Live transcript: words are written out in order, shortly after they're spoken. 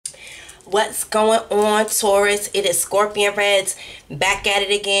What's going on, Taurus? It is ScorpionReddz back at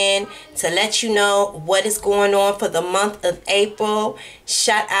it again to let you know what is going on for the month of April.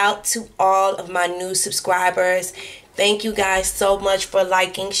 Shout out to all of my new subscribers. Thank you guys so much for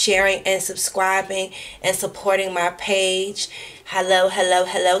liking, sharing, and subscribing and supporting my page. Hello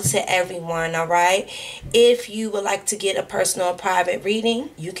to everyone, all right? If you would like to get a personal private reading,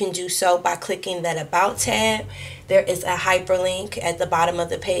 you can do so by clicking that About tab. There is a hyperlink at the bottom of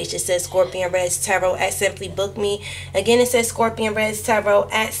the page. It says ScorpionReddz Tarot at Simply Book Me. Again, it says ScorpionReddz Tarot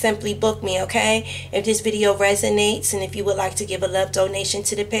at Simply Book Me, okay? If this video resonates and if you would like to give a love donation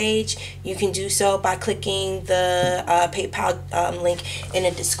to the page, you can do so by clicking the PayPal link in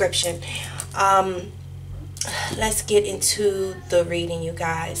the description. Let's get into the reading, you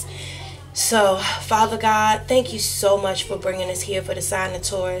guys. So, Father God, thank you so much for bringing us here for the sign of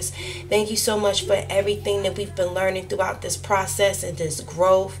Taurus. Thank you so much for everything that we've been learning throughout this process and this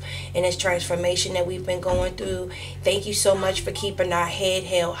growth and this transformation that we've been going through. Thank you so much for keeping our head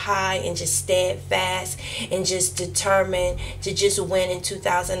held high and just steadfast and just determined to just win in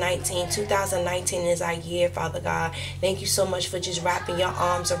 2019. 2019 is our year, Father God. Thank you so much for just wrapping your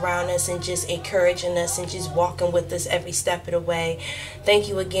arms around us and just encouraging us and just walking with us every step of the way. Thank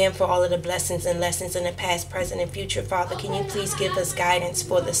you again for all of the blessings and lessons in the past, present, and future. Father, can you please give us guidance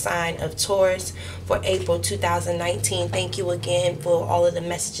for the sign of Taurus for April 2019? Thank you again for all of the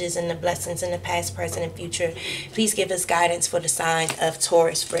messages and the blessings in the past, present, and future. Please give us guidance for the sign of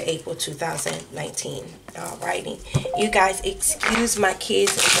Taurus for April 2019. Alrighty. You guys, excuse my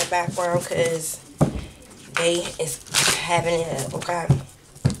kids in the background because they is having it, okay?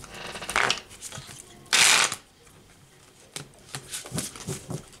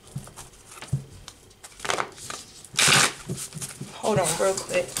 Hold on real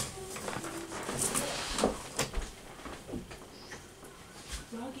quick.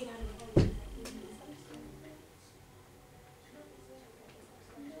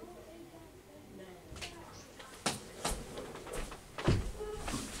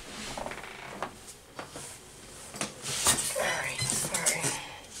 Alright, sorry.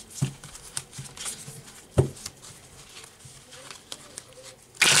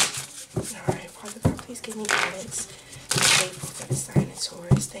 Alright, Father God, please give me guidance. For the sign of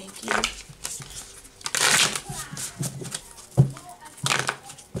Taurus, thank you.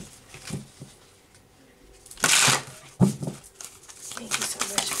 Thank you so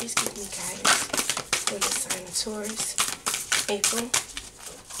much. Please give me guidance for the sign of Taurus, April.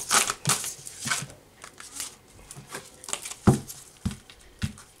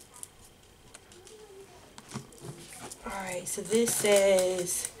 Alright, so this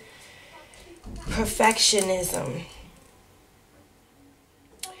says perfectionism.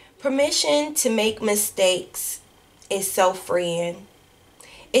 Permission to make mistakes is so freeing.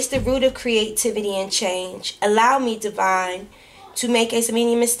 It's the root of creativity and change. Allow me, divine, to make as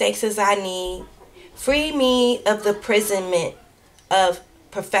many mistakes as I need. Free me of the imprisonment of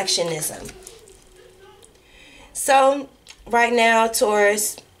perfectionism. So, right now,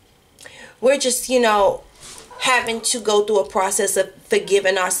 Taurus, we're just, having to go through a process of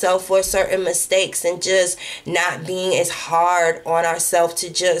forgiving ourselves for certain mistakes and just not being as hard on ourselves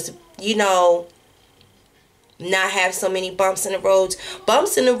to just, not have so many bumps in the roads.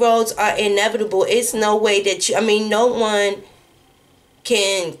 Bumps in the roads are inevitable. It's no way that no one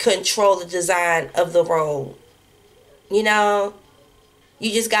can control the design of the road. You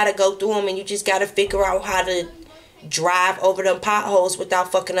just got to go through them and you just got to figure out how to drive over them potholes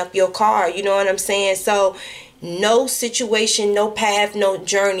without fucking up your car. You know what I'm saying? So, no situation, no path, no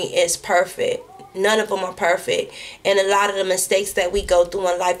journey is perfect. None of them are perfect. And a lot of the mistakes that we go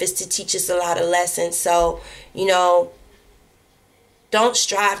through in life is to teach us a lot of lessons. So, don't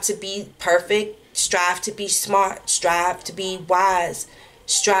strive to be perfect. Strive to be smart. Strive to be wise.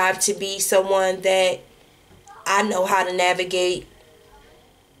 Strive to be someone that I know how to navigate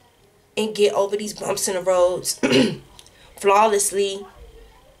and get over these bumps in the roads flawlessly.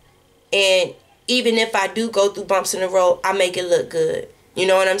 And even if I do go through bumps in the road, I make it look good. You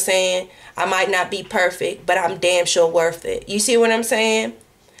know what I'm saying? I might not be perfect, but I'm damn sure worth it. You see what I'm saying?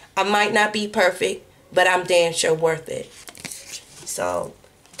 I might not be perfect, but I'm damn sure worth it. So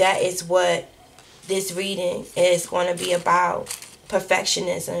that is what this reading is going to be about.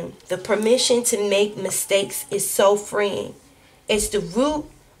 Perfectionism. The permission to make mistakes is so freeing. It's the root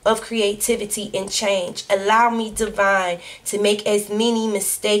of creativity and change. Allow me, divine, to make as many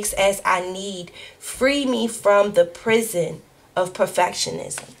mistakes as I need. Free me from the prison of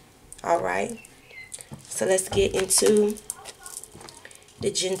perfectionism. All right. So let's get into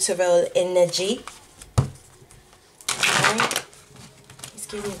the general energy. All right. Let's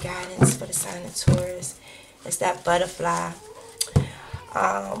give me guidance for the sign of Taurus. It's that butterfly.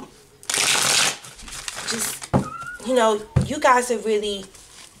 Just, you know, you guys are really,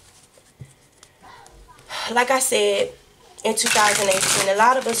 like I said, in 2018, a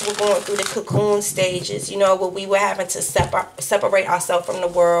lot of us were going through the cocoon stages, you know, where we were having to separate ourselves from the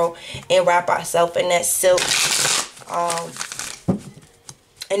world and wrap ourselves in that silk,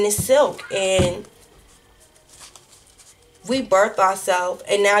 and we birth ourselves,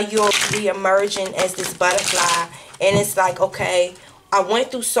 and now you're re-emerging as this butterfly, and it's like, okay, I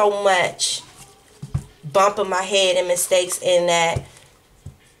went through so much bumping my head and mistakes in that,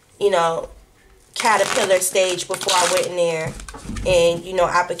 you know, caterpillar stage before I went in there, and, you know,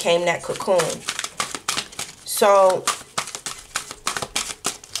 I became that cocoon. So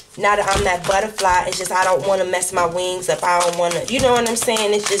now that I'm that butterfly, it's just I don't want to mess my wings up. I don't want to, you know what I'm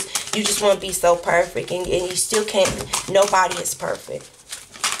saying? It's just, you just want to be so perfect, and you still can't. Nobody is perfect.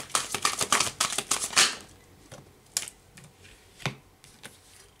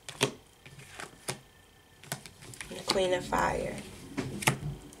 And the Queen of Fire,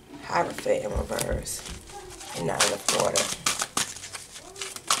 Hierophant in reverse, and Nine of Water.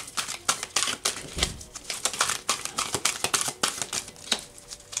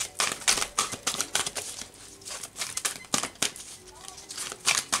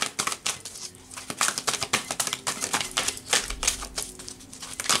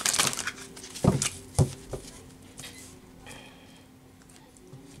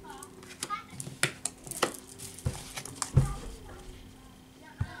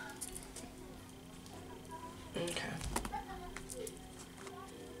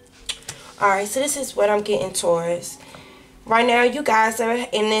 Alright, so this is what I'm getting, Taurus. Right now, you guys are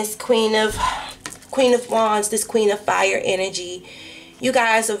in this Queen of Wands, this Queen of Fire energy. You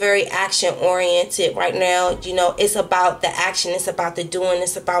guys are very action-oriented right now. You know, it's about the action. It's about the doing.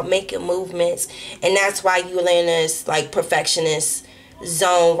 It's about making movements. And that's why you're in this, like, perfectionist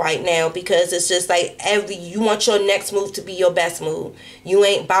zone right now. Because it's just like you want your next move to be your best move. You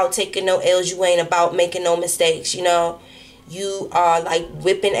ain't about taking no L's. You ain't about making no mistakes, you know. You are like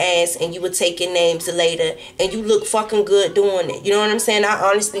whipping ass, and you were taking names later, and you look fucking good doing it. You know what I'm saying? I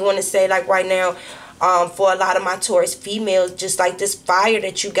honestly want to say, like, right now, for a lot of my Taurus females, just like this fire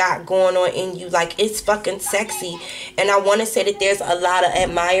that you got going on in you, like, it's fucking sexy. And I want to say that there's a lot of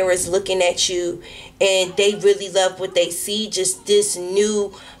admirers looking at you, and they really love what they see. Just this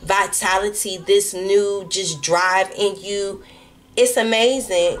new vitality, this new just drive in you. It's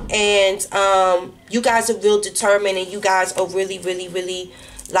amazing. And you guys are real determined, and you guys are really, really, really,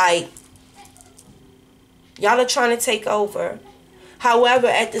 like, y'all are trying to take over. However,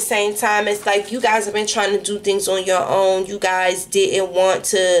 at the same time, it's like you guys have been trying to do things on your own. You guys didn't want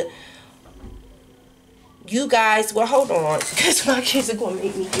to. You guys, well, hold on, because my kids are going to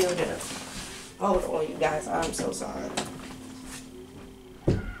make me feel them. Hold on, you guys. I'm so sorry.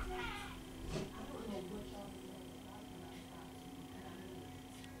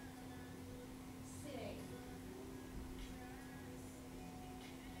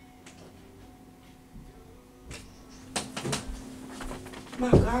 My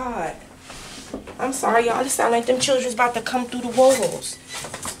God. I'm sorry, y'all. It sound like them children's about to come through the walls.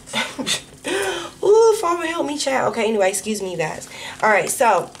 Ooh, Father, help me, child. Okay, anyway, excuse me, guys. Alright,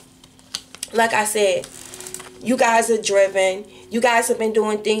 so, like I said, you guys are driven. You guys have been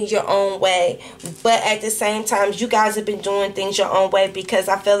doing things your own way. But at the same time, you guys have been doing things your own way because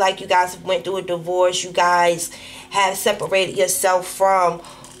I feel like you guys went through a divorce. You guys have separated yourself from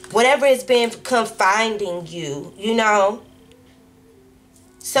whatever has been confining you, you know.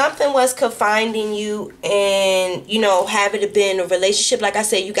 Something was confining you, and, you know, having it been a relationship. Like I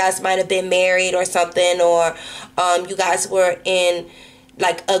said, you guys might have been married or something, or you guys were in,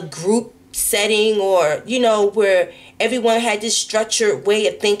 like, a group setting, or, you know, where everyone had this structured way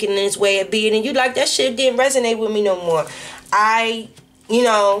of thinking and this way of being, and you like, that shit didn't resonate with me no more. You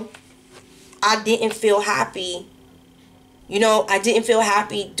know, I didn't feel happy. You know, I didn't feel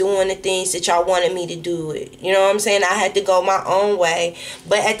happy doing the things that y'all wanted me to do it. You know what I'm saying? I had to go my own way.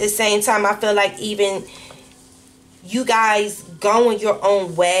 But at the same time, I feel like even you guys going your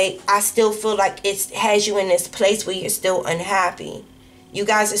own way, I still feel like it has you in this place where you're still unhappy. You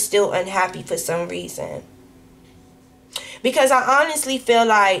guys are still unhappy for some reason. Because I honestly feel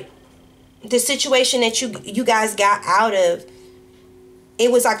like the situation that you guys got out of,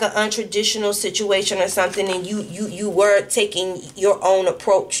 it was like an untraditional situation or something, and you were taking your own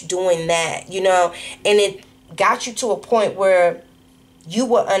approach doing that, you know, and it got you to a point where you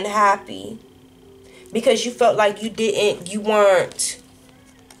were unhappy because you felt like you weren't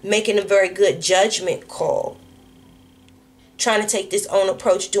making a very good judgment call trying to take this own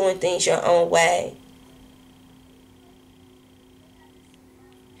approach, doing things your own way.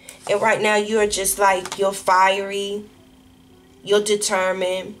 And right now you're just like, you're fiery, you're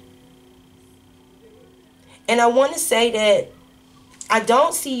determined. And I want to say that I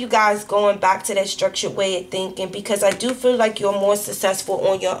don't see you guys going back to that structured way of thinking, because I do feel like you're more successful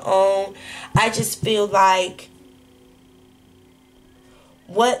on your own. I just feel like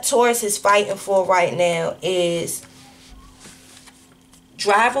what Taurus is fighting for right now is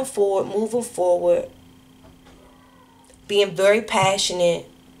driving forward, moving forward, being very passionate,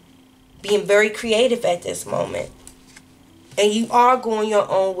 being very creative at this moment. And you are going your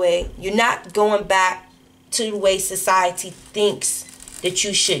own way. You're not going back to the way society thinks that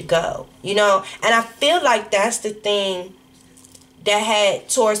you should go, you know. And I feel like that's the thing that had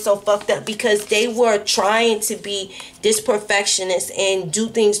Taurus so fucked up, because they were trying to be this perfectionist and do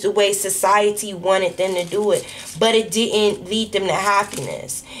things the way society wanted them to do it, but it didn't lead them to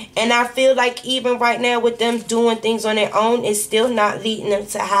happiness. And I feel like even right now with them doing things on their own, it's still not leading them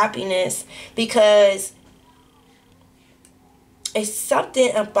to happiness, because it's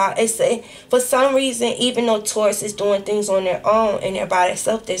something about, for some reason, even though Taurus is doing things on their own and they're by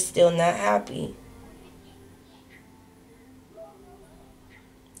themselves, they're still not happy.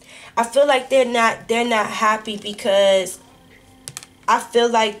 I feel like they're not happy because I feel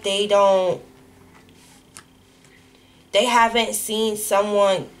like they haven't seen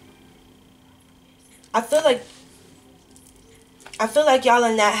someone. I feel like y'all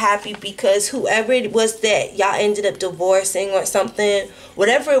are not happy because whoever it was that y'all ended up divorcing or something,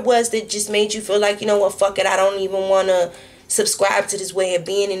 whatever it was that just made you feel like, you know what, fuck it, I don't even want to subscribe to this way of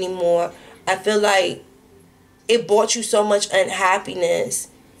being anymore. I feel like it brought you so much unhappiness,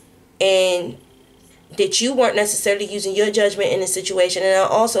 and that you weren't necessarily using your judgment in the situation. And I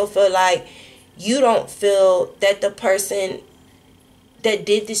also feel like you don't feel that the person that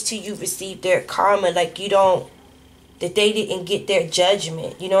did this to you received their karma. Like, you don't, that they didn't get their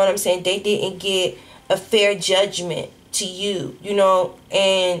judgment. You know what I'm saying? They didn't get a fair judgment to you, you know.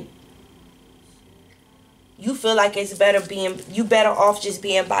 And you feel like it's better being, you better off just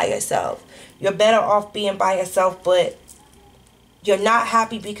being by yourself. You're better off being by yourself, but you're not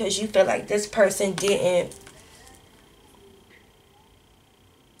happy because you feel like this person didn't.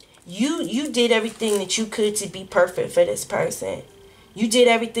 You did everything that you could to be perfect for this person. You did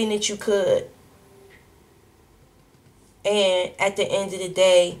everything that you could. And at the end of the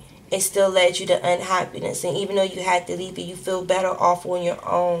day, it still led you to unhappiness. And even though you had to leave it, you feel better off on your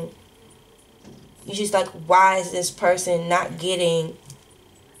own. You're just like, why is this person not getting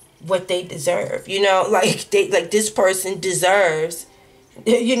what they deserve? You know, like this person deserves,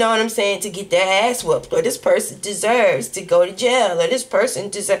 you know what I'm saying, to get their ass whooped, or this person deserves to go to jail, or this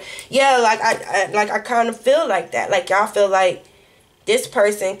person deserves. Yeah, like I kind of feel like that. Like, y'all feel like this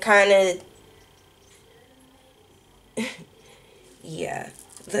person kind of yeah.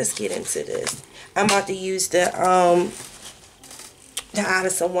 Let's get into this. I'm about to use the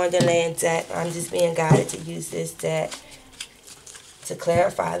Alice in Wonderland deck. I'm just being guided to use this deck to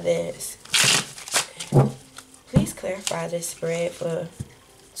clarify this. Please clarify this spread for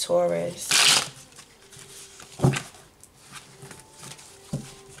Taurus.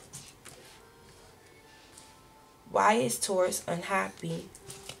 Why is Taurus unhappy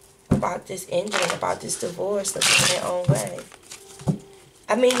about this ending, about this divorce, looking their own way?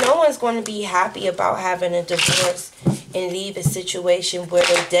 I mean, no one's going to be happy about having a divorce and leave a situation where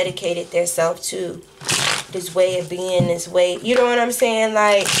they dedicated themselves to this way of being, this way. You know what I'm saying?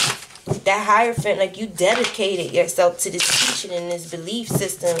 Like, that Hierophant, like, you dedicated yourself to this teaching and this belief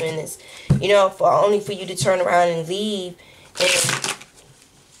system and this, you know, for only for you to turn around and leave and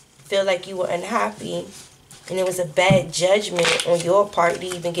feel like you were unhappy. And it was a bad judgment on your part to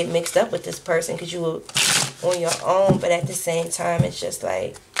even get mixed up with this person because you were on your own. But at the same time, it's just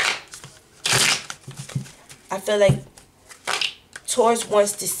like, I feel like Taurus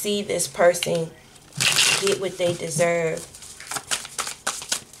wants to see this person get what they deserve.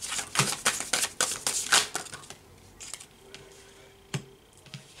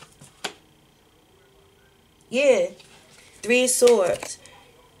 Yeah, 3 of Swords.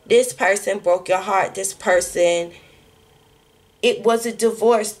 This person broke your heart. This person, it was a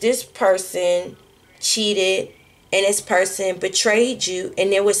divorce. This person cheated, and this person betrayed you,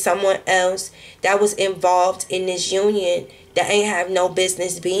 and there was someone else that was involved in this union that ain't have no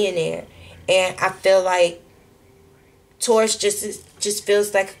business being there. And I feel like Taurus just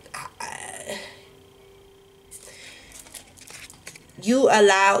feels like you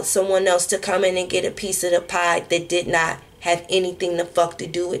allowed someone else to come in and get a piece of the pie that did not have anything to fuck to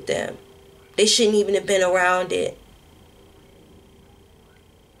do with them. They shouldn't even have been around it.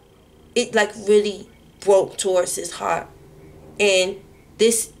 it like really broke Taurus's heart. And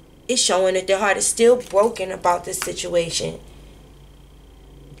this is showing that their heart is still broken about this situation.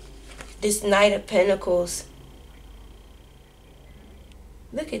 This Knight of Pentacles.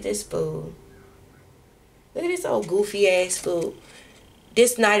 Look at this fool. Look at this old goofy ass fool.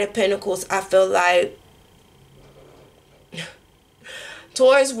 This Knight of Pentacles, I feel like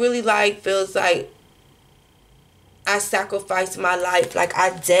Taurus really like feels like I sacrificed my life. Like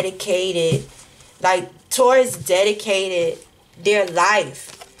I dedicated, like Taurus dedicated their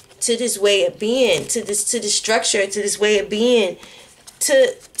life to this way of being, to this structure, to this way of being,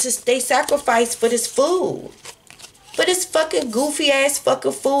 to they sacrificed for this fool. For this fucking goofy ass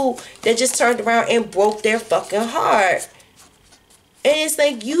fucking fool that just turned around and broke their fucking heart. And it's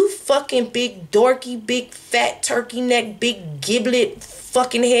like, you fucking big dorky, big fat turkey neck, big giblet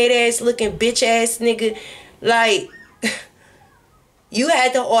fucking head ass looking bitch ass nigga. Like, you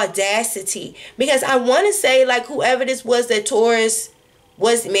had the audacity. Because I want to say, like, whoever this was that Taurus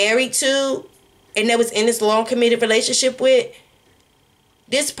was married to and that was in this long committed relationship with,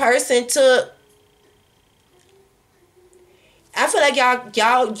 this person took, I feel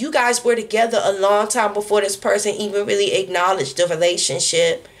like you guys were together a long time before this person even really acknowledged the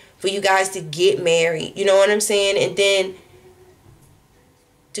relationship for you guys to get married. You know what I'm saying? And then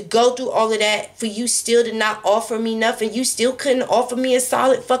to go through all of that for you still to not offer me nothing. You still couldn't offer me a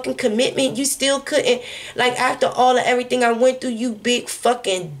solid fucking commitment. You still couldn't, like, after all of everything I went through, you big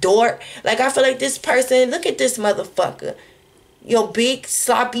fucking dork. Like, I feel like this person, look at this motherfucker. Your big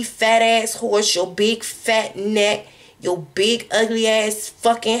sloppy fat ass horse, your big fat neck, your big ugly ass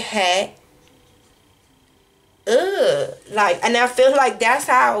fucking hat. Ugh. Like, and I feel like that's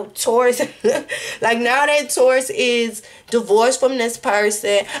how Taurus, like now that Taurus is divorced from this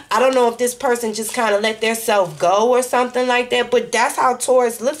person, I don't know if this person just kind of let their self go or something like that, but that's how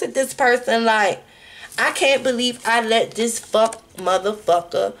Taurus looks at this person like, I can't believe I let this fuck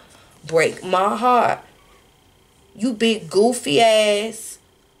motherfucker break my heart. You big goofy ass,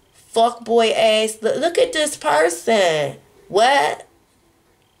 fuck boy ass. Look at this person. What?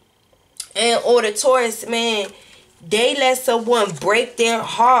 And or the Taurus, man, they let someone break their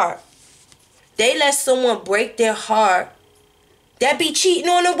heart. They let someone break their heart that be cheating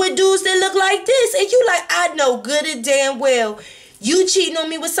on them with dudes that look like this. And you like, I know good and damn well you cheating on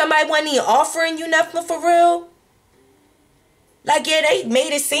me with somebody wasn't even offering you nothing for real. Like, yeah, they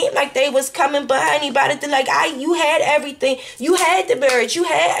made it seem like they was coming behind you, but like, you had everything. You had the marriage. You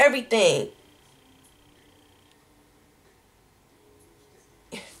had everything.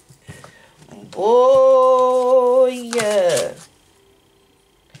 Boy, yeah.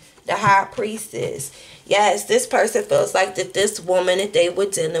 The High Priestess. Yes, this person feels like that this woman that they were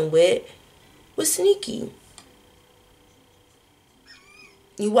dealing with was sneaky.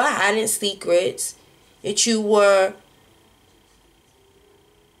 You were hiding secrets. That you were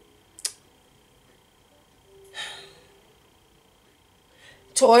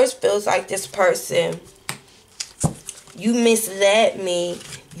Taurus feels like this person, you misled me.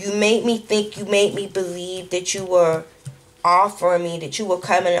 You made me think, you made me believe that you were offering me, that you were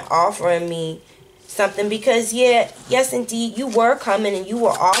coming and offering me something. Because, yeah, yes, indeed, you were coming and you were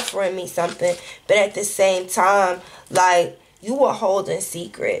offering me something. But at the same time, like, you were holding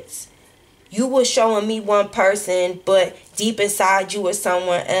secrets. You were showing me one person, but deep inside you were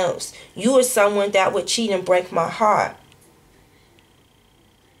someone else. You were someone that would cheat and break my heart.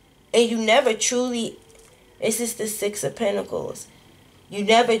 And you never truly, this is the Six of Pentacles. You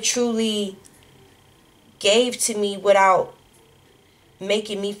never truly gave to me without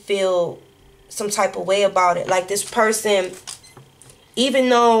making me feel some type of way about it. Like this person, even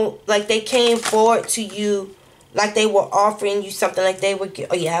though like they came forward to you, like they were offering you something, like they were,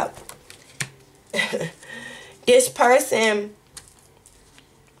 oh yeah. This person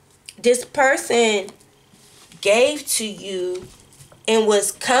gave to you and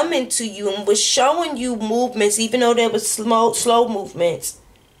was coming to you and was showing you movements, even though there was slow movements.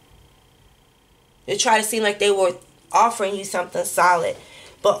 They try to seem like they were offering you something solid.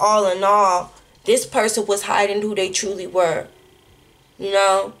 But all in all, this person was hiding who they truly were. You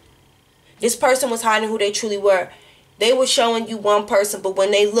know? This person was hiding who they truly were. They were showing you one person, but when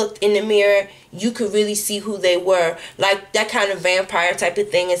they looked in the mirror, you could really see who they were. Like that kind of vampire type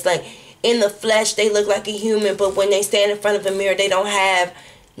of thing. It's like, in the flesh, they look like a human, but when they stand in front of a mirror, they don't have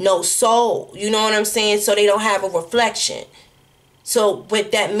no soul. You know what I'm saying? So they don't have a reflection. So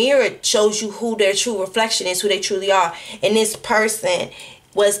with that mirror, it shows you who their true reflection is, who they truly are. And this person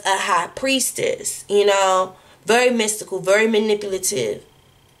was a high priestess, you know, very mystical, very manipulative,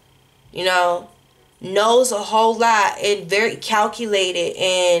 you know, knows a whole lot and very calculated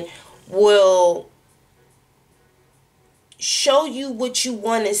and will show you what you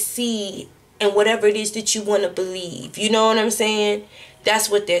want to see and whatever it is that you want to believe. You know what I'm saying? That's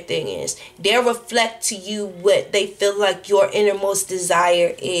what their thing is. They'll reflect to you what they feel like your innermost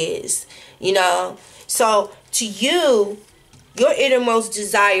desire is. You know? So to you, your innermost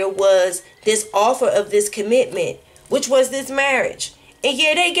desire was this offer of this commitment, which was this marriage. And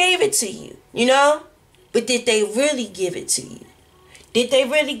yeah, they gave it to you, you know? But did they really give it to you? Did they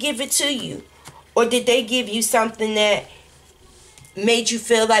really give it to you? Or did they give you something that made you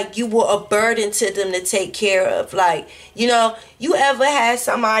feel like you were a burden to them to take care of? Like, you know, you ever had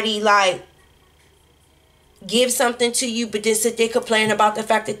somebody like give something to you but then sit there complaining about the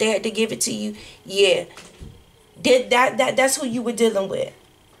fact that they had to give it to you? Yeah. That's who you were dealing with.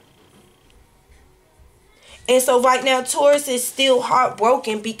 And so right now Taurus is still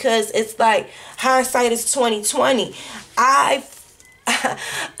heartbroken because it's like hindsight is 2020. I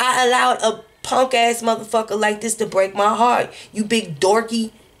allowed a punk ass motherfucker like this to break my heart. You big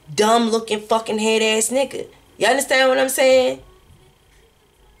dorky, dumb looking fucking head ass nigga. You understand what I'm saying?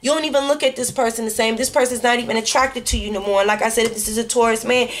 You don't even look at this person the same. This person's not even attracted to you no more. And like I said, if this is a Taurus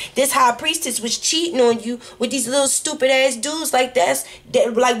man, this high priestess was cheating on you with these little stupid ass dudes like that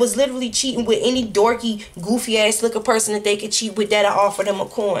like was literally cheating with any dorky, goofy ass looking person that they could cheat with that'll offer them a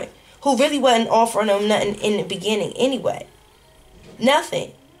coin. Who really wasn't offering them nothing in the beginning anyway.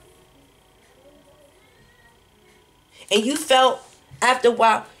 Nothing. And you felt, after a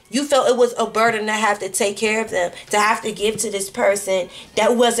while, you felt it was a burden to have to take care of them, to have to give to this person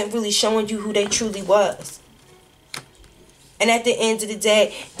that wasn't really showing you who they truly was. And at the end of the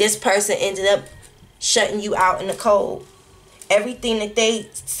day, this person ended up shutting you out in the cold. Everything that they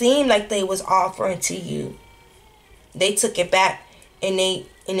seemed like they was offering to you, they took it back and they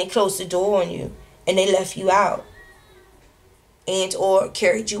closed the door on you and they left you out. And or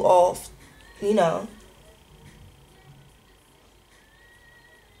carried you off, you know.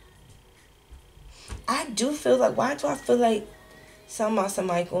 I do feel like, why do I feel like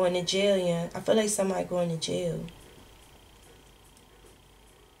somebody going to jail, yeah? I feel like somebody going to jail.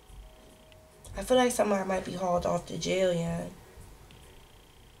 I feel like somebody might be hauled off to jail, yeah.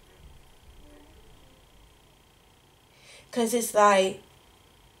 Because it's like,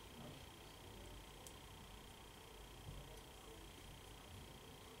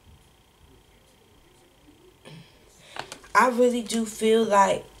 I really do feel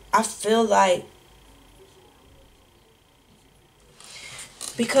like,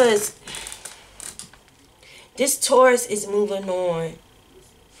 because this Taurus is moving on.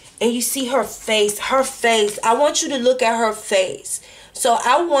 And you see her face. I want you to look at her face. So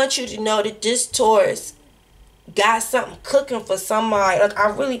I want you to know that this Taurus got something cooking for somebody. Like, I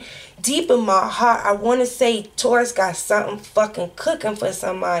really, deep in my heart, I want to say Taurus got something fucking cooking for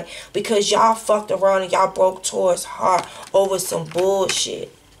somebody. Because y'all fucked around and y'all broke Taurus' heart over some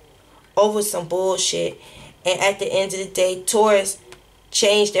bullshit. And at the end of the day, Taurus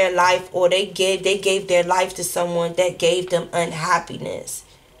changed their life, or they gave their life to someone that gave them unhappiness.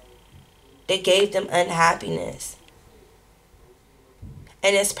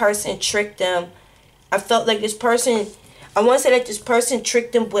 And this person tricked them. I felt like this person, I want to say that this person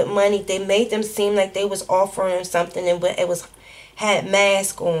tricked them with money. They made them seem like they was offering them something, and it was had a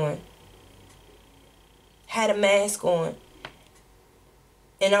mask on.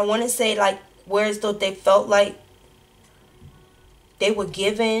 And I want to say, like, whereas though they felt like they were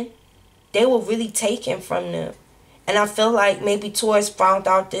given, they were really taken from them. And I feel like maybe Taurus found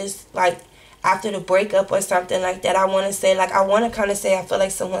out this, like, after the breakup or something like that. I want to say, like, I feel like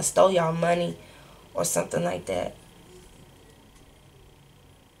someone stole y'all money or something like that.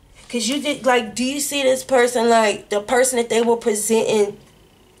 Because you did, like, do you see this person, like, the person that they were presenting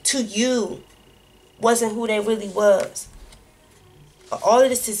to you wasn't who they really was. All of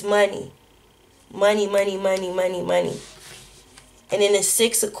this is money. Money. And then the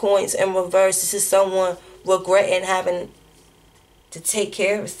Six of Coins in reverse, this is someone regretting having to take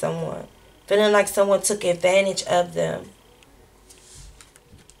care of someone. Feeling like someone took advantage of them.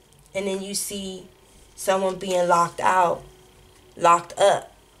 And then you see someone being locked up,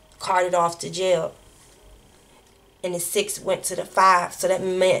 carted off to jail. And the 6 went to the 5, so that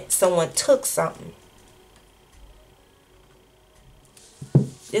meant someone took something.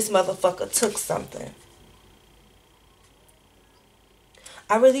 This motherfucker took something.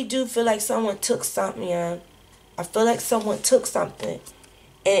 I really do feel like someone took something, yeah. I feel like someone took something.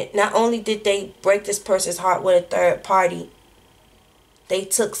 And not only did they break this person's heart with a third party, they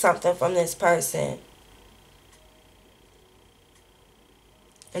took something from this person.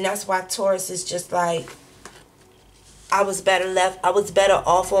 And that's why Taurus is just like, I was better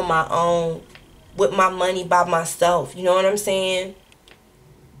off on my own with my money by myself. You know what I'm saying?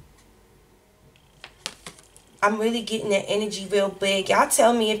 I'm really getting that energy real big. Y'all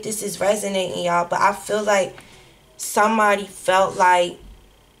tell me if this is resonating, y'all. But I feel like somebody felt like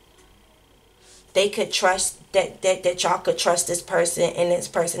they could trust that y'all could trust this person, and this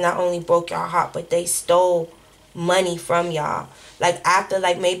person not only broke your heart, but they stole money from y'all. Like after,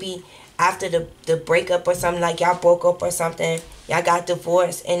 like maybe after the breakup or something, like y'all broke up or something, y'all got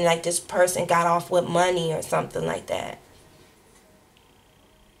divorced, and like this person got off with money or something like that.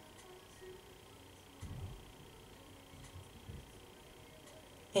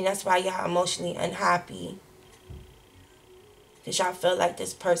 And that's why y'all emotionally unhappy. Because y'all feel like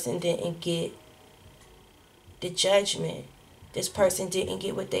this person didn't get the judgment. This person didn't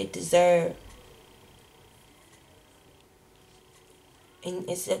get what they deserve. And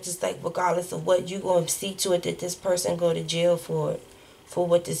it's just like, regardless of what, you going to see to it that this person go to jail for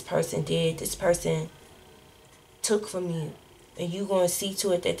what this person did. This person took from you. And you going to see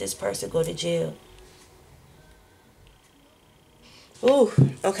to it that this person go to jail. Ooh,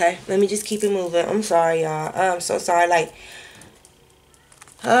 okay. Let me just keep it moving. I'm sorry, y'all. I'm so sorry. Like,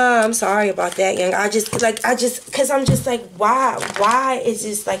 I'm sorry about that, young. Because I'm just like, why is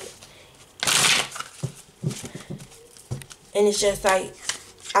this like, and it's just like,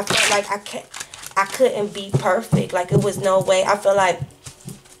 I felt like I couldn't be perfect. Like, it was no way. I feel like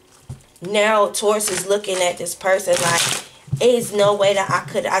now Taurus is looking at this person like, it's no way that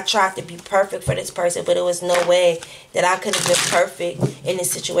I tried to be perfect for this person, but it was no way that I could have been perfect in this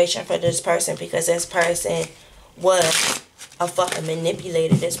situation for this person, because this person was a fucking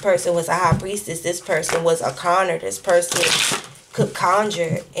manipulator. This person was a high priestess. This person was a conner. This person could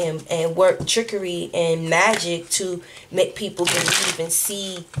conjure and work trickery and magic to make people believe and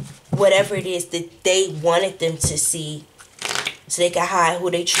see whatever it is that they wanted them to see, so they could hide who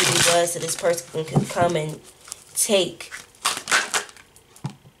they truly was, so this person could come and take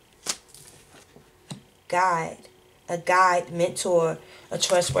a guide, mentor, a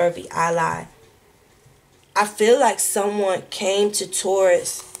trustworthy ally. I feel like someone came to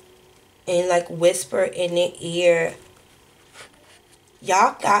Taurus and like whispered in their ear.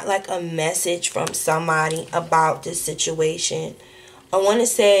 Y'all got like a message from somebody about this situation. I want to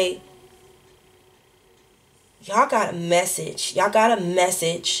say y'all got a message. Y'all got a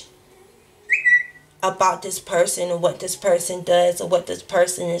message about this person and what this person does or what this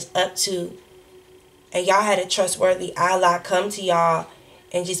person is up to. And y'all had a trustworthy ally come to y'all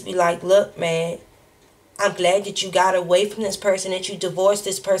and just be like, look, man, I'm glad that you got away from this person, that you divorced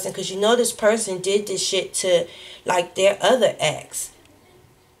this person, because you know this person did this shit to like their other ex.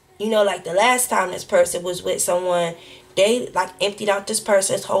 You know, like the last time this person was with someone, they like emptied out this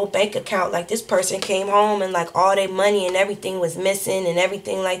person's whole bank account. Like this person came home and like all their money and everything was missing and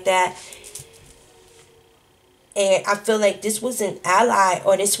everything like that. And I feel like this was an ally,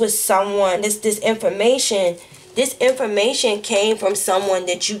 or this was someone, this information came from someone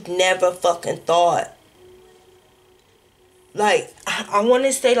that you never fucking thought. Like, I want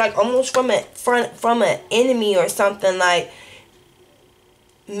to say like almost from an enemy or something. Like,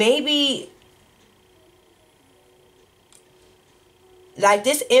 maybe like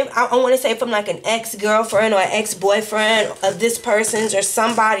this, I want to say from like an ex-girlfriend or an ex-boyfriend of this person's or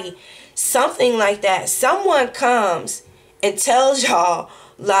somebody. Something like that. Someone comes and tells y'all,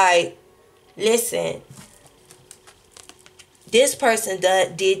 like, listen, this person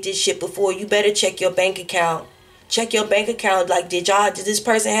did this shit before. You better check your bank account. Check your bank account. Like, did this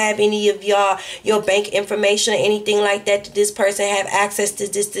person have any of your bank information or anything like that? Did this person have access to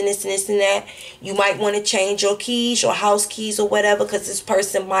this and this and this and that? You might want to change your keys, your house keys or whatever, because this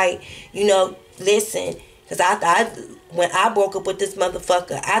person might, you know, listen. Because when I broke up with this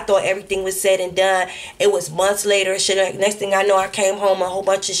motherfucker, I thought everything was said and done. It was months later. Shit. Next thing I know, I came home, a whole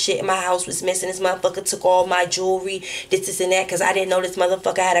bunch of shit in my house was missing. This motherfucker took all my jewelry, this and that, because I didn't know this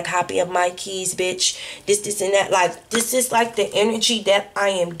motherfucker had a copy of my keys, bitch. This and that. Like, this is like the energy that I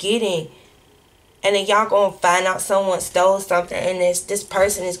am getting. And then y'all gonna find out someone stole something, and this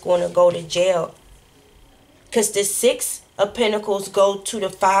person is going to go to jail. Because the 6 of Pentacles go to the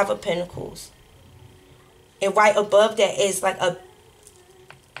 5 of Pentacles. And right above that is like a...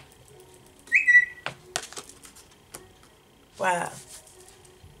 Wow.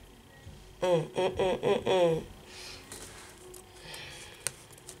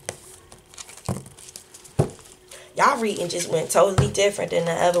 Y'all reading just went totally different than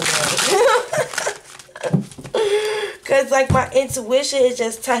the other one. Because, like, my intuition is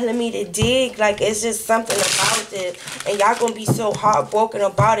just telling me to dig. Like, it's just something about this. And y'all going to be so heartbroken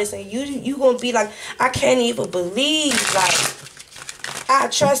about this. And you going to be like, I can't even believe, like, I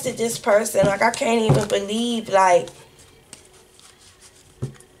trusted this person. Like, I can't even believe, like,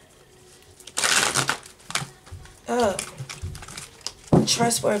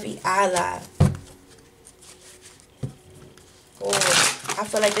 trustworthy ally. Oh, I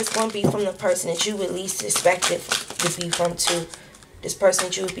feel like this going to be from the person that you would least expect it to be from, too. This person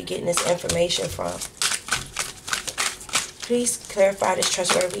that you would be getting this information from. Please clarify this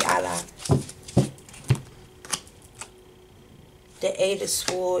trustworthy ally. The Eight of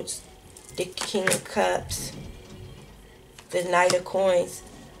Swords, the King of Cups, the Knight of Coins.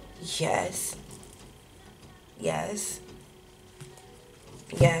 Yes. Yes.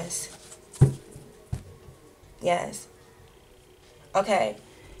 Yes. Yes. Okay.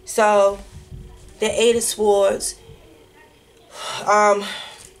 So, the Eight of Swords.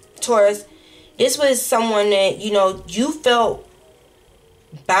 Taurus, this was someone that, you know, you felt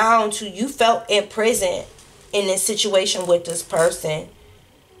bound to. You felt imprisoned in this situation with this person.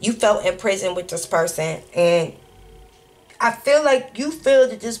 You felt in prison with this person. And I feel like you feel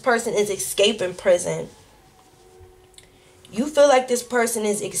that this person is escaping prison. You feel like this person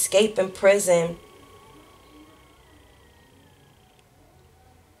is escaping prison.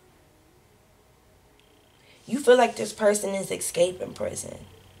 You feel like this person is escaping prison.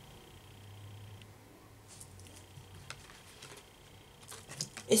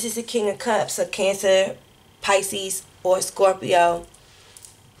 This is the King of Cups, a Cancer, Pisces, or Scorpio.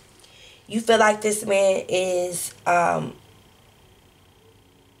 You feel like this man is,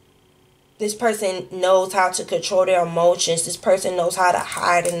 this person knows how to control their emotions. This person knows how to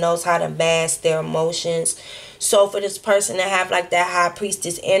hide and knows how to mask their emotions. So for this person to have like that High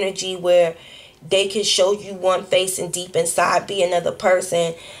Priestess energy where they can show you one face and deep inside be another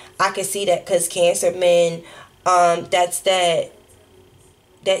person, I can see that, because Cancer men, that's that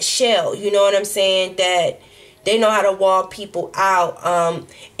shell, you know what I'm saying, that they know how to wall people out. And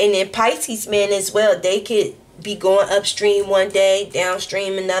then Pisces men as well, they could be going upstream one day,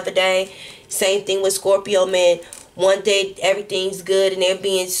 downstream another day. Same thing with Scorpio men. One day everything's good and they're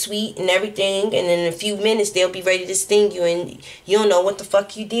being sweet and everything, and in a few minutes they'll be ready to sting you and you don't know what the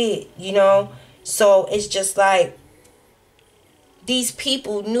fuck you did, you know. So it's just like these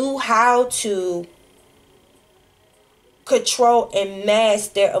people knew how to control and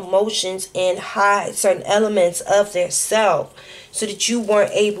mask their emotions and hide certain elements of their self so that you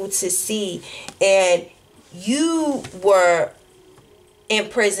weren't able to see, and you were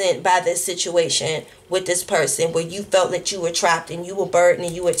imprisoned by this situation with this person where you felt that you were trapped and you were burdened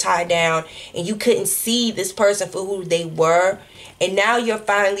and you were tied down and you couldn't see this person for who they were. And now you're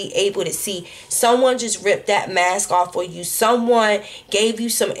finally able to see. Someone just ripped that mask off for you. Someone gave you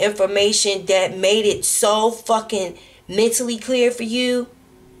some information that made it so fucking mentally clear for you.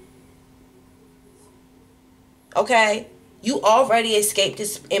 Okay? You already escaped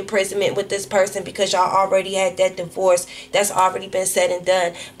this imprisonment with this person because y'all already had that divorce. That's already been said and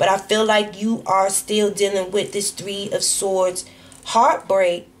done. But I feel like you are still dealing with this Three of Swords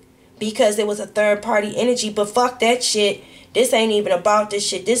heartbreak because there was a third party energy. But fuck that shit. This ain't even about this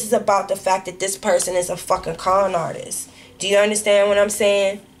shit. This is about the fact that this person is a fucking con artist. Do you understand what I'm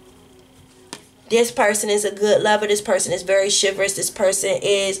saying? This person is a good lover. This person is very chivalrous. This person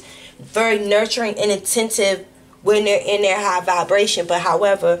is very nurturing and attentive when they're in their high vibration. But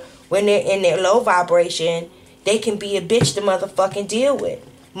however, when they're in their low vibration, they can be a bitch to motherfucking deal with.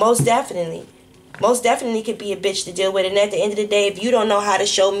 Most definitely. Most definitely could be a bitch to deal with. And at the end of the day, if you don't know how to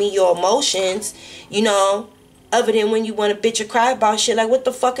show me your emotions, you know, other than when you want to bitch or cry about shit, like what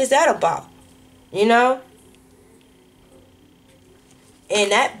the fuck is that about? You know?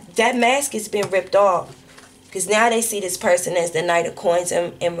 And that mask has been ripped off. Because now they see this person as the Knight of Coins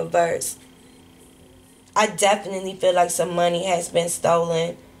in reverse. I definitely feel like some money has been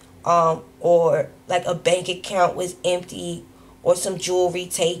stolen. Or like a bank account was empty. Or some jewelry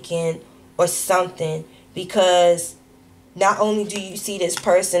taken. Or something. Because not only do you see this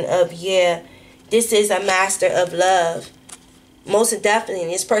person of, yeah, this is a master of love. Most definitely,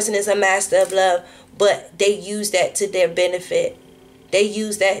 this person is a master of love. But they use that to their benefit. They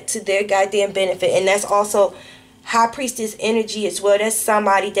use that to their goddamn benefit. And that's also High Priestess energy as well. That's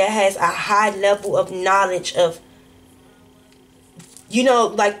somebody that has a high level of knowledge of, you know,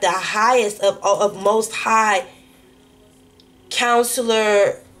 like the highest of most high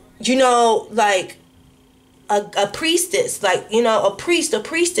counselor, you know, like a priestess, like, you know, a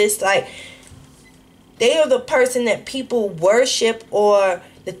priestess, like they are the person that people worship or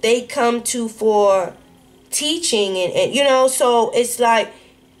that they come to for teaching, and you know, so it's like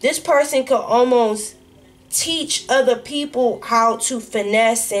this person could almost teach other people how to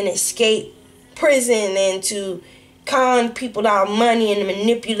finesse and escape prison and to con people out of money and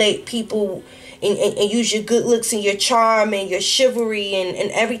manipulate people, and use your good looks and your charm and your chivalry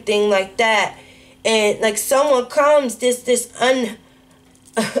and everything like that. And like someone comes, this person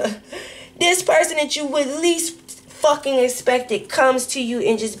that you would least fucking expect it comes to you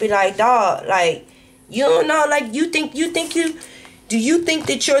and just be like, dog, like, you don't know, like, do you think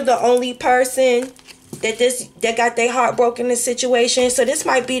that you're the only person that got their heart broken in this situation? So this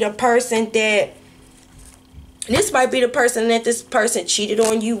might be the person that this person cheated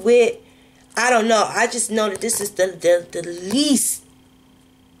on you with. I don't know. I just know that this is the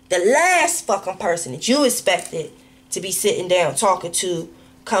last fucking person that you expected to be sitting down talking to,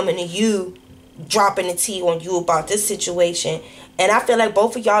 coming to you, dropping the tea on you about this situation. And I feel like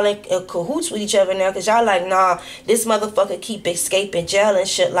both of y'all in cahoots with each other now, because y'all like, nah, this motherfucker keep escaping jail and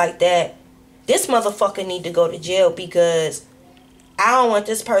shit like that. This motherfucker need to go to jail, because I don't want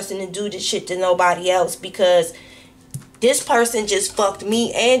this person to do this shit to nobody else, because this person just fucked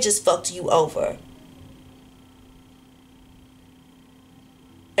me and just fucked you over.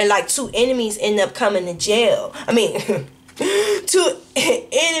 And like two enemies end up coming to jail. I mean, two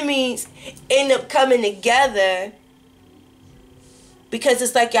enemies end up coming together, because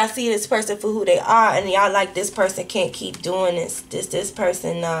it's like y'all see this person for who they are, and y'all like, this person can't keep doing this. This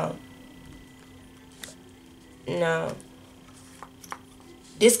person, no.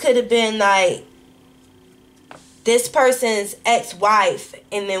 This could have been like this person's ex-wife,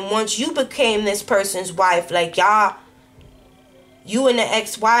 and then once you became this person's wife, like you and the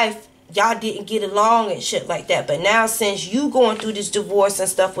ex-wife, y'all didn't get along and shit like that. But now, since you going through this divorce and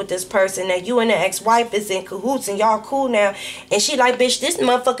stuff with this person, now you and the ex-wife is in cahoots and y'all cool now, and she like, bitch, this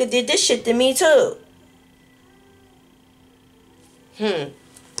motherfucker did this shit to me too.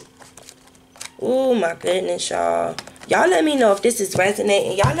 Oh my goodness, y'all. Y'all let me know if this is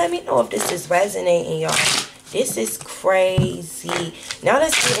resonating. Y'all This is crazy. Now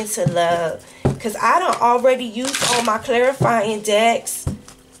let's get into love, because I done already used all my clarifying decks.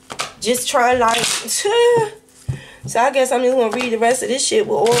 Just try like so I guess I'm just gonna read the rest of this shit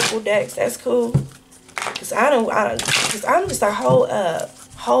with oracle decks. That's cool. Cause I'm just like, hold up.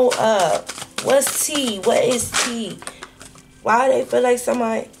 What's tea? What is tea? Why they feel like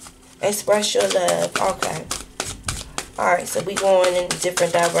somebody express your love? Okay. Alright, so we going in a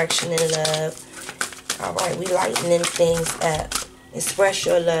different direction in love. Alright, we lightening things up. Express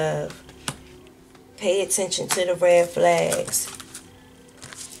your love. Pay attention to the red flags.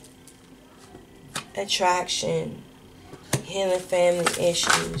 Attraction. Healing family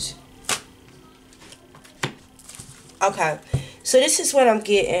issues. Okay, so this is what I'm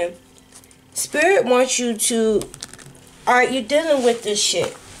getting. Spirit wants you to, alright, you're dealing with this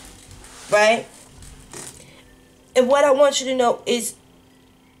shit, right? And what I want you to know is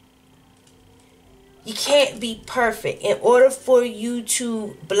you can't be perfect. In order for you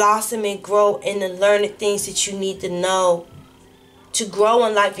to blossom and grow and to learn the things that you need to know to grow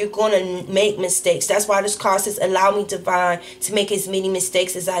in life, you're going to make mistakes. That's why this card says, allow me, divine, to make as many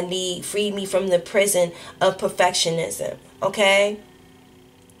mistakes as I need. Free me from the prison of perfectionism. Okay?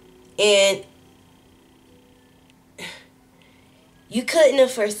 And you couldn't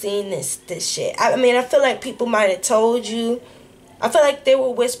have foreseen this shit. I mean, I feel like people might have told you. I feel like there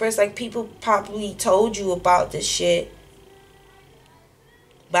were whispers, like people probably told you about this shit.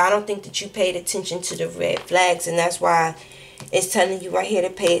 But I don't think that you paid attention to the red flags. And that's why it's telling you right here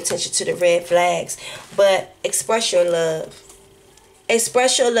to pay attention to the red flags. But express your love.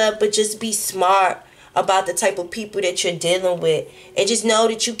 Express your love, but just be smart about the type of people that you're dealing with. And just know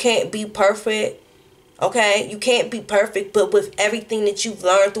that you can't be perfect. Okay? You can't be perfect, but with everything that you've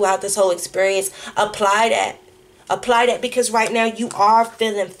learned throughout this whole experience, apply that. Apply that, because right now you are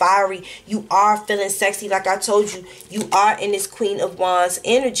feeling fiery. You are feeling sexy. Like I told you, you are in this Queen of Wands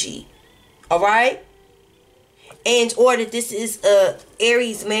energy. Alright? And or that this is a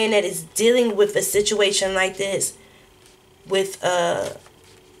Aries man that is dealing with a situation like this with a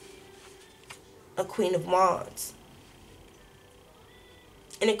Queen of Wands.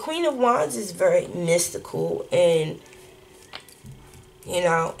 And the Queen of Wands is very mystical and, you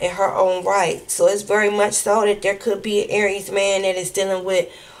know, in her own right. So it's very much so that there could be an Aries man that is dealing with,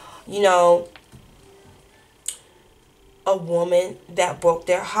 you know, a woman that broke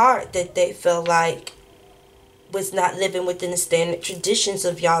their heart, that they feel like was not living within the standard traditions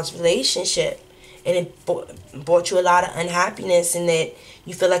of y'all's relationship. And it brought you a lot of unhappiness, and that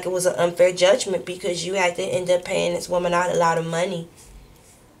you feel like it was an unfair judgment because you had to end up paying this woman out a lot of money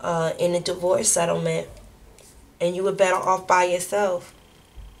in a divorce settlement. and you were better off by yourself.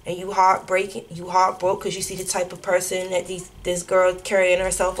 And you heartbroke because you see the type of person that this girl carrying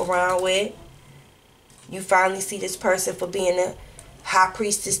herself around with. You finally see this person for being a high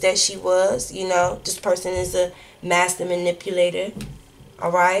priestess that she was. You know, this person is a master manipulator.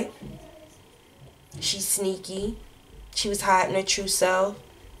 Alright? She's sneaky. She was hiding her true self.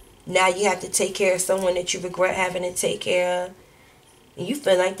 Now you have to take care of someone that you regret having to take care of. And you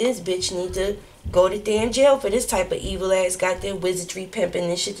feel like this bitch need to go to damn jail for this type of evil ass goddamn wizardry pimping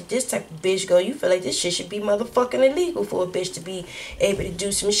and shit that this type of bitch go. You feel like this shit should be motherfucking illegal for a bitch to be able to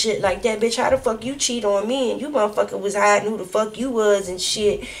do some shit like that. Bitch, how the fuck you cheat on me and you motherfucker was hiding who the fuck you was and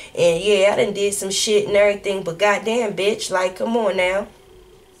shit. And yeah, I done did some shit and everything, but goddamn bitch, like come on now.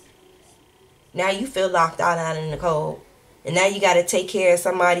 Now you feel locked out in the cold. And now you gotta take care of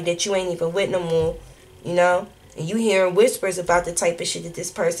somebody that you ain't even with no more, you know? And you hearing whispers about the type of shit that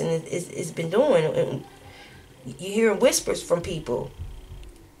this person is been doing. And you hearing whispers from people.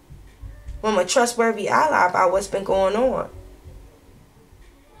 From a trustworthy ally about what's been going on.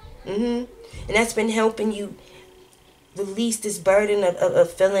 And that's been helping you release this burden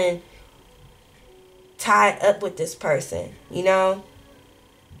of feeling tied up with this person, you know?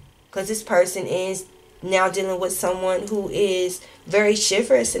 Because this person is now dealing with someone who is very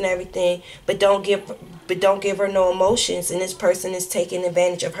chivalrous and everything, but don't give her no emotions, and this person is taking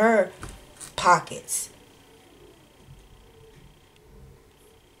advantage of her pockets.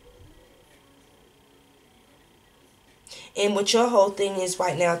 And what your whole thing is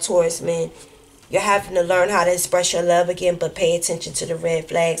right now, Taurus man, you're having to learn how to express your love again, but pay attention to the red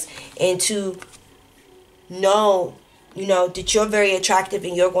flags and to know, you know, that you're very attractive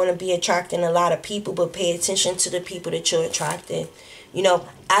and you're going to be attracting a lot of people, but pay attention to the people that you're attracting. You know,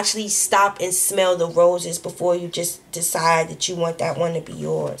 actually stop and smell the roses before you just decide that you want that one to be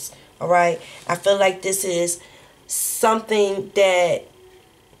yours. All right? I feel like this is something that,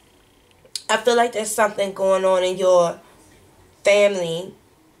 I feel like there's something going on in your family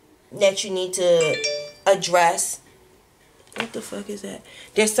that you need to address. What the fuck is that?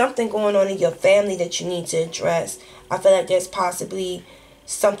 There's something going on in your family that you need to address. I feel like there's possibly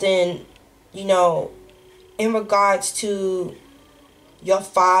something, you know, in regards to your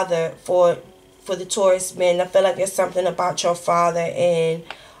father for the Taurus man. I feel like there's something about your father and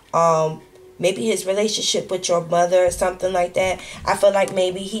maybe his relationship with your mother or something like that. I feel like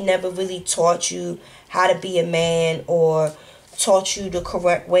maybe he never really taught you how to be a man or taught you the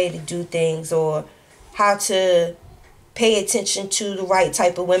correct way to do things or how to pay attention to the right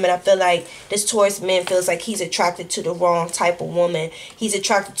type of women. I feel like this Taurus man feels like he's attracted to the wrong type of woman. He's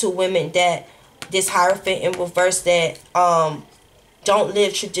attracted to women that, this Hierophant in reverse, that don't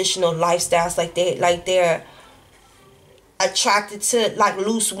live traditional lifestyles, like they're attracted to like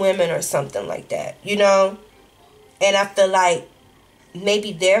loose women or something like that, you know? And I feel like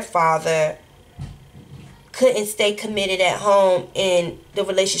maybe their father couldn't stay committed at home in the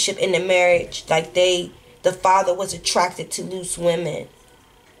relationship, in the marriage. Like the father was attracted to loose women.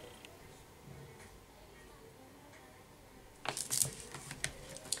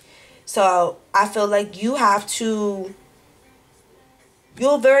 So I feel like you have to,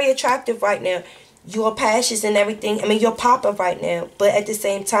 you're very attractive right now. You're passionate and everything. I mean, you're popping right now. But at the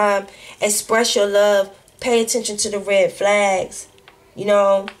same time, express your love. Pay attention to the red flags. You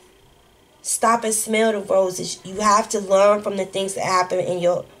know, stop and smell the roses. You have to learn from the things that happen in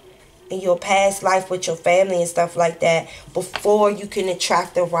your past life with your family and stuff like that before you can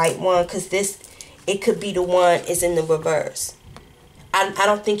attract the right one. Because it could be the one is in the reverse. I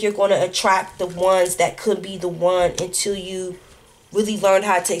don't think you're going to attract the ones that could be the one until you really learn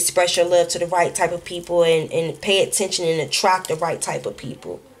how to express your love to the right type of people and pay attention and attract the right type of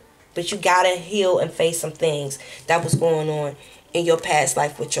people. But you got to heal and face some things that was going on in your past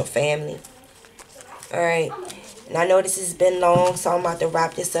life with your family. Alright. And I know this has been long, so I'm about to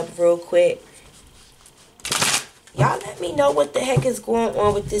wrap this up real quick. Y'all let me know what the heck is going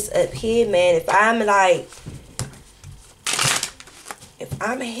on with this up here, man. If I'm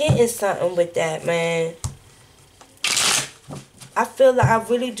hitting something with that, man. I feel like, I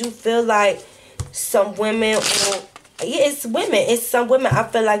really do feel like some women, it's women. It's some women. I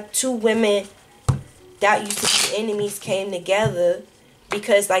feel like two women that used to be enemies came together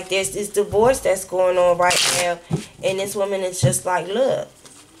because, like, there's this divorce that's going on right now. And this woman is just like, look,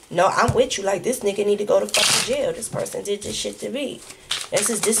 no, I'm with you. Like, this nigga need to go to fucking jail. This person did this shit to me. This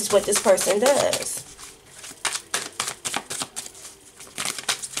is what this person does.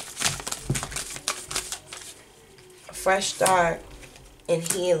 Fresh start and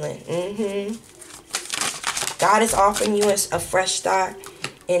healing. God is offering you a fresh start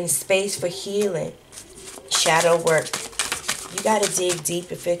and space for healing. shadow work. You got to dig deep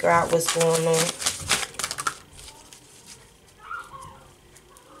and figure out what's going on.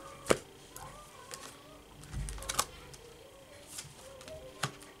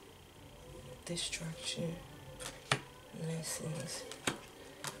 Destruction, lessons,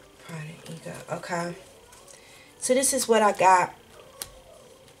 pride and ego. Okay, so this is what I got.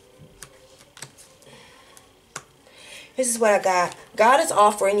 This is what I got. God is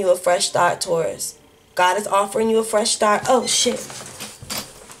offering you a fresh start, Taurus. God is offering you a fresh start. Oh shit,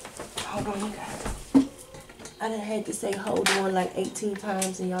 hold on, you guys. I done had to say hold on like 18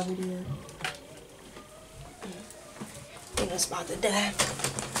 times in y'all video. I think I was about to die.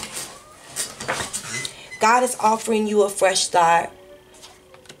 God is offering you a fresh start.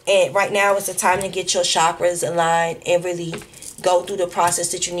 And right now is the time to get your chakras aligned and really go through the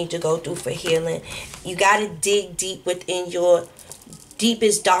process that you need to go through for healing. You got to dig deep within your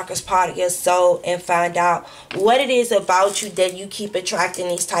deepest, darkest part of your soul and find out what it is about you that you keep attracting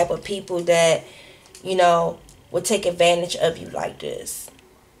these type of people that, you know, will take advantage of you like this.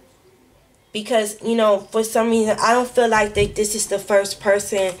 Because, you know, for some reason, I don't feel like that this is the first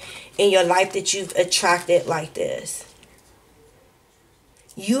person in your life that you've attracted like this.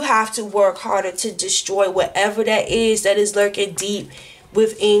 You have to work harder to destroy whatever that is lurking deep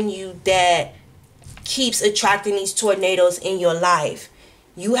within you that keeps attracting these tornadoes in your life.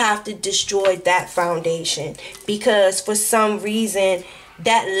 You have to destroy that foundation, because for some reason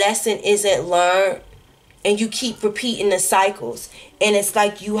that lesson isn't learned and you keep repeating the cycles, and it's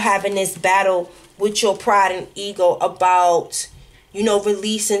like you having this battle with your pride and ego about, you know,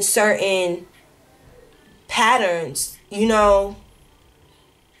 releasing certain patterns, you know,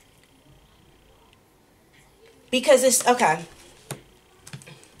 because it's okay.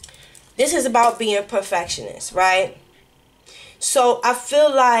 This is about being a perfectionist, right? So I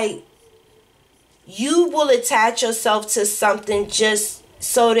feel like you will attach yourself to something just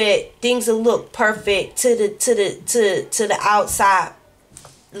so that things will look perfect to the outside,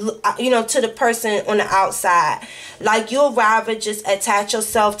 you know, to the person on the outside. Like you'll rather just attach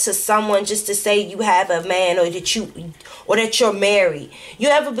yourself to someone just to say you have a man, or that you're married. You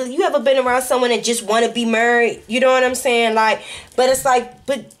ever been around someone that just want to be married? You know what I'm saying? Like, but it's like,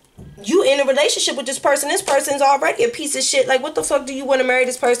 but you in a relationship with this person. This person's already a piece of shit. Like, what the fuck do you want to marry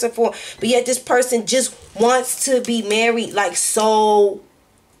this person for? But yet this person just wants to be married, like, so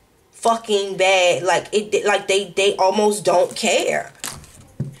fucking bad. Like it, like they almost don't care.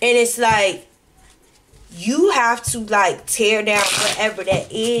 And it's like you have to like tear down whatever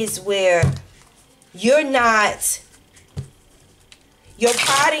that is where you're not. Your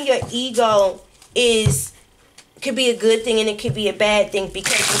pride and your ego could be a good thing and it could be a bad thing,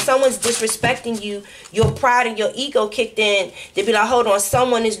 because when someone's disrespecting you, your pride and your ego kicked in. They be like, hold on,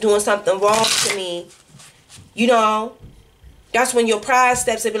 someone is doing something wrong to me. You know, that's when your pride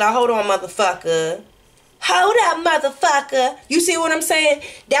steps in. Be like, hold on, motherfucker. Hold up, motherfucker. You see what I'm saying?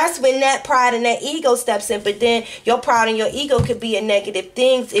 That's when that pride and that ego steps in. But then your pride and your ego could be a negative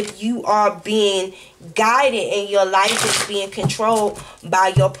things if you are being guided and your life is being controlled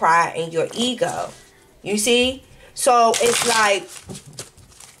by your pride and your ego. You see? So it's like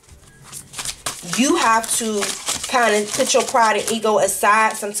you have to kind of put your pride and ego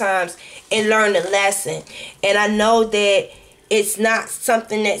aside sometimes and learn the lesson. And I know that it's not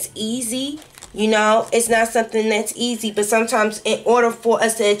something that's easy. You know, it's not something that's easy, but sometimes in order for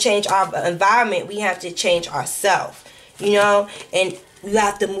us to change our environment, we have to change ourselves, you know, and you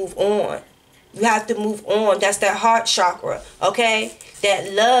have to move on. You have to move on. That's that heart chakra, okay?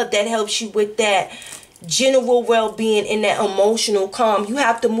 That love that helps you with that general well-being and that emotional calm. You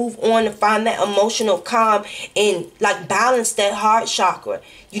have to move on to find that emotional calm and like balance that heart chakra.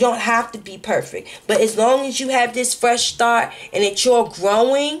 You don't have to be perfect, but as long as you have this fresh start and that you're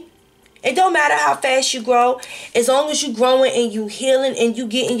growing, it don't matter how fast you grow. As long as you growing and you healing and you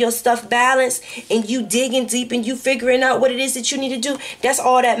getting your stuff balanced and you digging deep and you figuring out what it is that you need to do, that's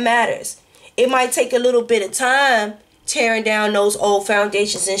all that matters. It might take a little bit of time tearing down those old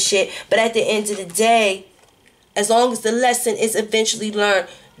foundations and shit, but at the end of the day, as long as the lesson is eventually learned,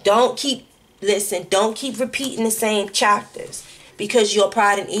 don't keep repeating the same chapters, because your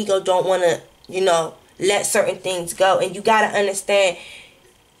pride and ego don't want to, you know, let certain things go. And you got to understand,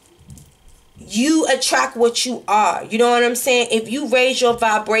 you attract what you are. You know what I'm saying? If you raise your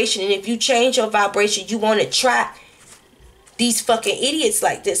vibration and if you change your vibration, you won't attract these fucking idiots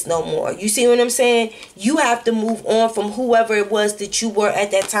like this no more. You see what I'm saying? You have to move on from whoever it was that you were at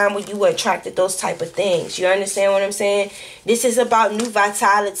that time when you were attracted those type of things. You understand what I'm saying? This is about new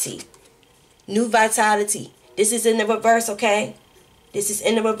vitality. New vitality. This is in the reverse, okay? This is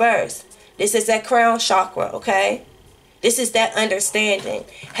in the reverse. This is that crown chakra, okay? This is that understanding,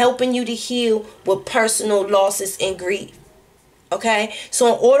 helping you to heal with personal losses and grief. Okay,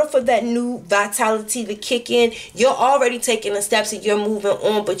 so in order for that new vitality to kick in, you're already taking the steps and you're moving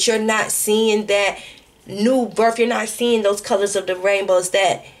on, but you're not seeing that new birth. You're not seeing those colors of the rainbows,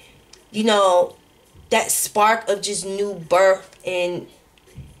 that, you know, that spark of just new birth, and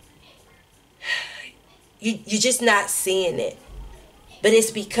you're just not seeing it. But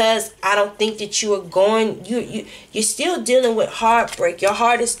it's because I don't think that you are going, you're still dealing with heartbreak. Your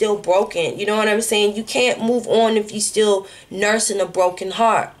heart is still broken. You know what I'm saying? You can't move on if you're still nursing a broken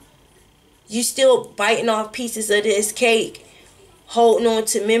heart. You still biting off pieces of this cake, holding on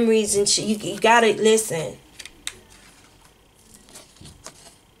to memories and shit. You gotta listen.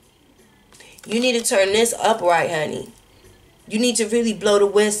 You need to turn this upright, honey. You need to really blow the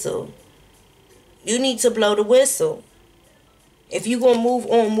whistle. You need to blow the whistle. If you're going to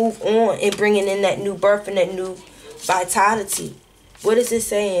move on and bringing in that new birth and that new vitality. What is it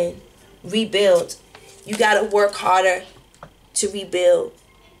saying? Rebuild. You got to work harder to rebuild.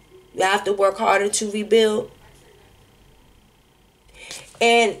 You have to work harder to rebuild.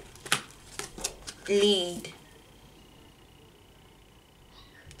 And lead.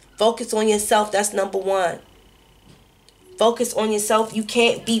 Focus on yourself. That's number one. Focus on yourself. You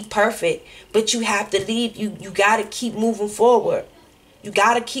can't be perfect, but you have to lead. You got to keep moving forward. You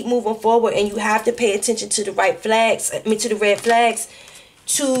got to keep moving forward, and you have to pay attention to the right flags, to the red flags,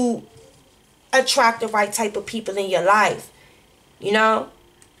 to attract the right type of people in your life, you know?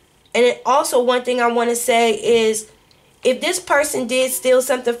 And it also, one thing I want to say is, if this person did steal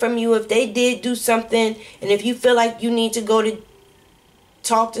something from you, if they did do something, and if you feel like you need to go to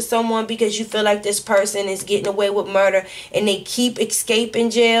talk to someone because you feel like this person is getting away with murder and they keep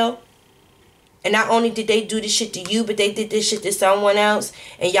escaping jail, and not only did they do this shit to you, but they did this shit to someone else,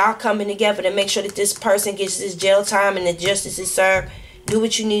 and y'all coming together to make sure that this person gets this jail time and the justice is served, do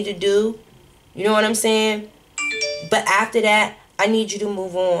what you need to do. You know what I'm saying? But after that, I need you to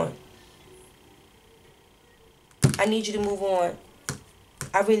move on. I need you to move on.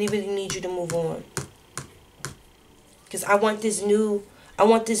 I really, really need you to move on. Because I want this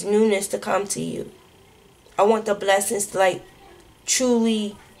newness to come to you. I want the blessings to, like,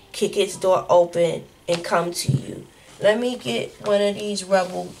 truly kick its door open and come to you. Let me get one of these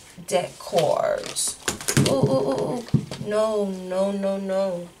Rebel deck cards. Ooh.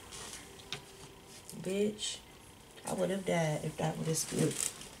 No. Bitch. I would have died if that was good.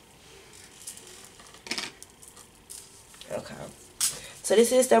 Okay. So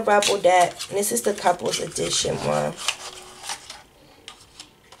this is the Rebel deck. And this is the couples edition one.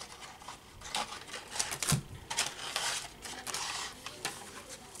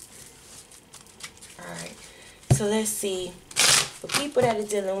 So let's see, for people that are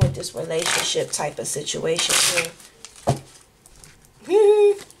dealing with this relationship type of situation here.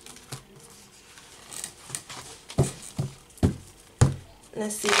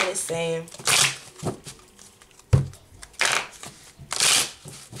 Let's see what it's saying.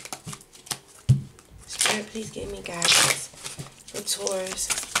 Spirit, please give me guidance for Taurus.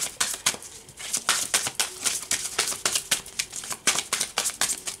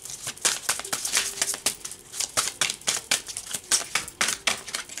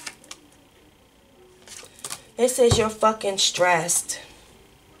 It says you're fucking stressed.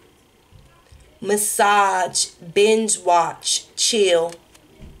 Massage, binge watch, chill.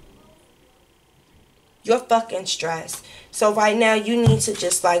 You're fucking stressed. So right now you need to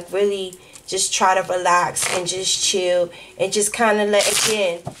just like really just try to relax and just chill and just kind of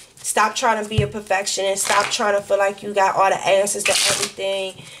stop trying to be a perfectionist. Stop trying to feel like you got all the answers to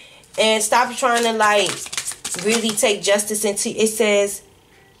everything. And stop trying to like really take justice into it. Says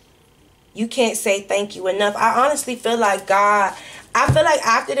you can't say thank you enough. I honestly feel like God, I feel like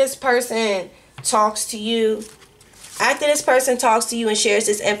after this person talks to you, and shares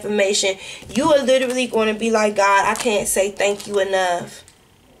this information, you are literally going to be like, God, I can't say thank you enough.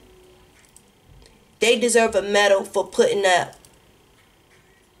 They deserve a medal for putting up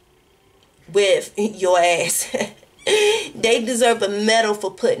with your ass. They deserve a medal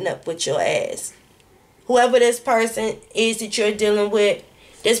for putting up with your ass. Whoever this person is that you're dealing with,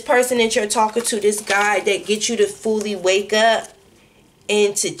 this person that you're talking to, this guy that gets you to fully wake up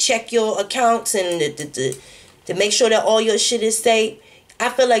and to check your accounts and to make sure that all your shit is safe. I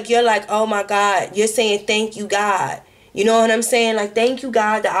feel like you're like, oh my God, you're saying thank you, God. You know what I'm saying? Like, thank you,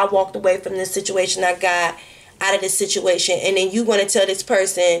 God, that I walked away from this situation. I got out of this situation. And then you're going to tell this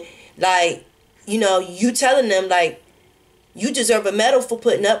person, like, you know, you telling them, like, you deserve a medal for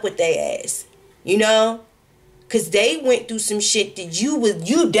putting up with their ass. You know? Because they went through some shit that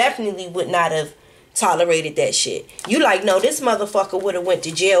you definitely would not have tolerated that shit. You like, no, this motherfucker would have went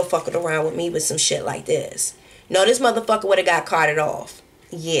to jail fucking around with me with some shit like this. No, this motherfucker would have got carted off.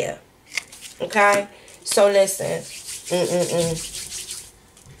 Yeah. Okay? So listen.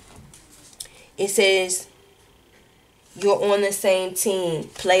 It says, you're on the same team.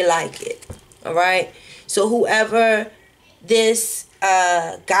 Play like it. Alright? So whoever this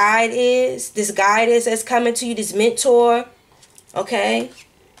guide is that's coming to you, this mentor, okay,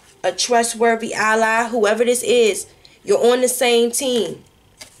 a trustworthy ally, whoever this is, you're on the same team.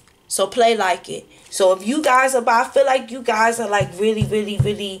 So play like it. So if you guys are, I feel like you guys are like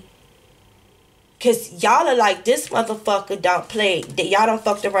really, because y'all are like, this motherfucker don't play. Y'all done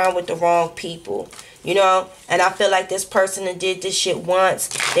fucked around with the wrong people. You know? And I feel like this person that did this shit once,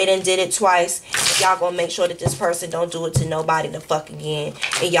 they done did it twice. Y'all gonna make sure that this person don't do it to nobody the fuck again.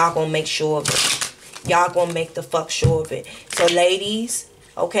 And y'all gonna make sure of it. Y'all gonna make the fuck sure of it. So ladies,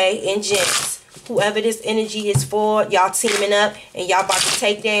 okay, and gents, whoever this energy is for, y'all teaming up and y'all about to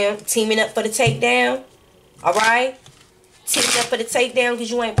take down, teaming up for the takedown. Alright? Teaming up for the takedown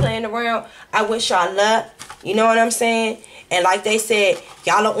because you ain't playing around. I wish y'all luck. You know what I'm saying? And like they said,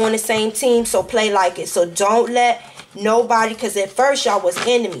 y'all are on the same team, so play like it. So don't let nobody, because at first y'all was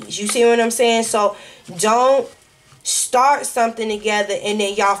enemies. You see what I'm saying? So don't start something together and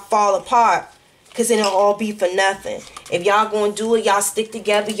then y'all fall apart, because it'll all be for nothing. If y'all gonna do it, y'all stick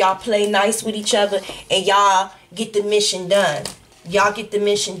together, y'all play nice with each other, and y'all get the mission done. Y'all get the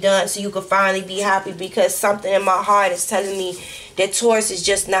mission done so you can finally be happy, because something in my heart is telling me that Taurus is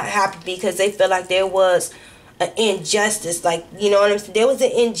just not happy because they feel like there was an injustice. Like, you know what I'm saying? There was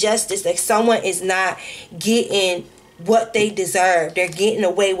an injustice. Like someone is not getting what they deserve. They're getting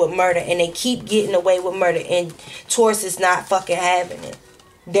away with murder, and they keep getting away with murder, and Taurus is not fucking having it.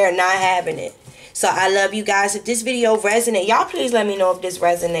 They're not having it. So I love you guys. If this video resonates, y'all please let me know if this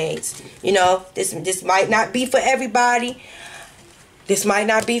resonates. You know, this might not be for everybody. This might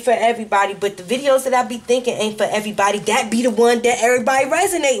not be for everybody, but the videos that I be thinking ain't for everybody. That be the one that everybody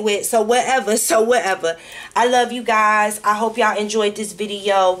resonate with. So whatever. I love you guys. I hope y'all enjoyed this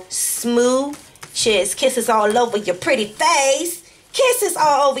video. Smooth. Cheers. Kisses all over your pretty face. Kisses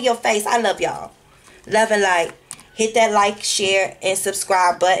all over your face. I love y'all. Love and light. Hit that like, share, and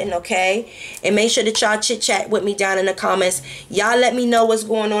subscribe button, okay? And make sure that y'all chit-chat with me down in the comments. Y'all let me know what's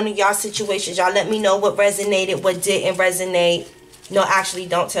going on in y'all situations. Y'all let me know what resonated, what didn't resonate. No, actually,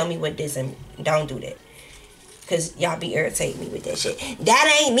 don't tell me what doesn't. Don't do that. Because y'all be irritating me with that shit.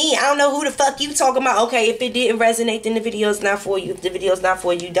 That ain't me. I don't know who the fuck you talking about. Okay, if it didn't resonate, then the video's not for you. If the video's not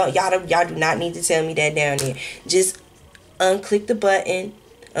for you, y'all do not need to tell me that down there. Just unclick the button,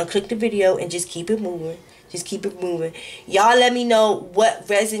 unclick the video, and just keep it moving. Just keep it moving. Y'all let me know what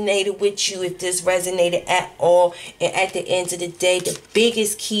resonated with you, if this resonated at all. And at the end of the day, the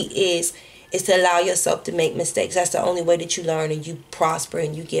biggest key is to allow yourself to make mistakes. That's the only way that you learn and you prosper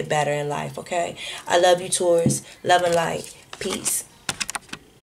and you get better in life, okay? I love you, Taurus. Love and light. Peace.